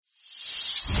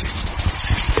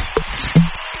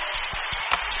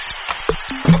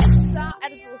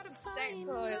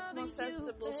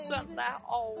det er blevet søndag,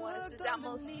 og det er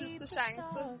dermed sidste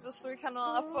chance, hvis du ikke har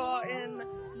noget at få en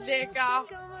lækker,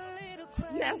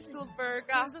 snasket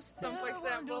burger, som for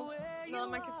eksempel noget,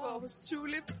 man kan få hos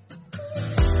Tulip.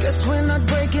 Guess we're not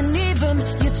breaking even.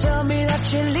 You tell me that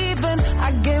you're leaving. I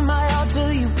gave my all to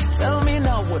you. Tell me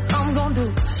now what I'm gonna do.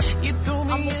 You threw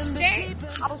me in the deep.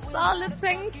 Har du stadig lidt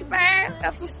penge tilbage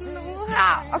efter sådan en uge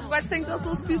her, og kunne godt tænke dig at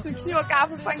sidde og spise med kniv og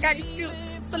gaffel for en gang skyld,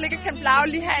 så ligger Ken Blau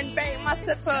lige herinde bag mig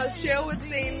tæt på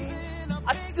Sherwood-scenen.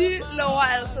 Og de lover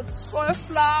altså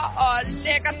trøfler og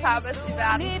lækker tapas i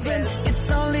verdensklasse. It's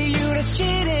only you that's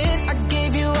cheating. I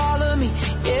gave you all of me.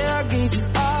 Yeah, I gave you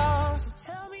all.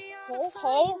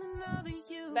 Hov.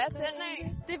 Hvad er den af?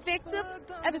 Det er vigtigt,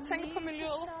 at vi tænker på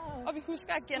miljøet, og vi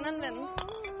husker at genanvende.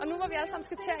 Og nu hvor vi alle sammen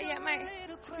skal til hjem af,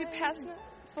 så kan vi passende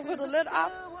få ryddet lidt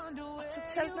op og tage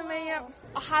teltene med hjem.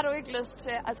 Og har du ikke lyst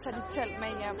til at tage dit telt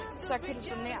med hjem, så kan du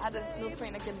donere det ned på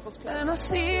en af genbrugspladserne.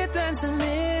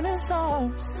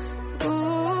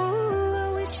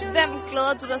 Hvem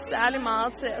glæder du dig særlig meget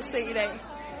til at se i dag?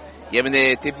 Jamen,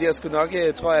 det bliver sgu nok,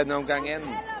 tror jeg, nogle gange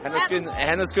anden.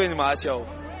 Han er sgu egentlig meget sjov.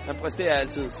 Han præsterer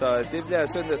altid, så det bliver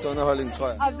søndagsunderholdning, tror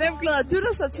jeg. Og hvem glæder du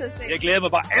dig så til at se? Jeg glæder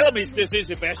mig bare allermest til at se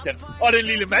Sebastian. Og den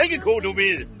lille malkeko, du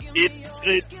ved. 1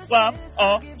 skridt frem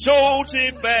og 2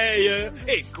 tilbage.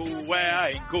 En ko er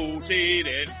en ko til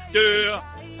den dør.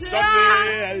 Som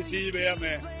vil altid være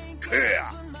med.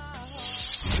 Kør!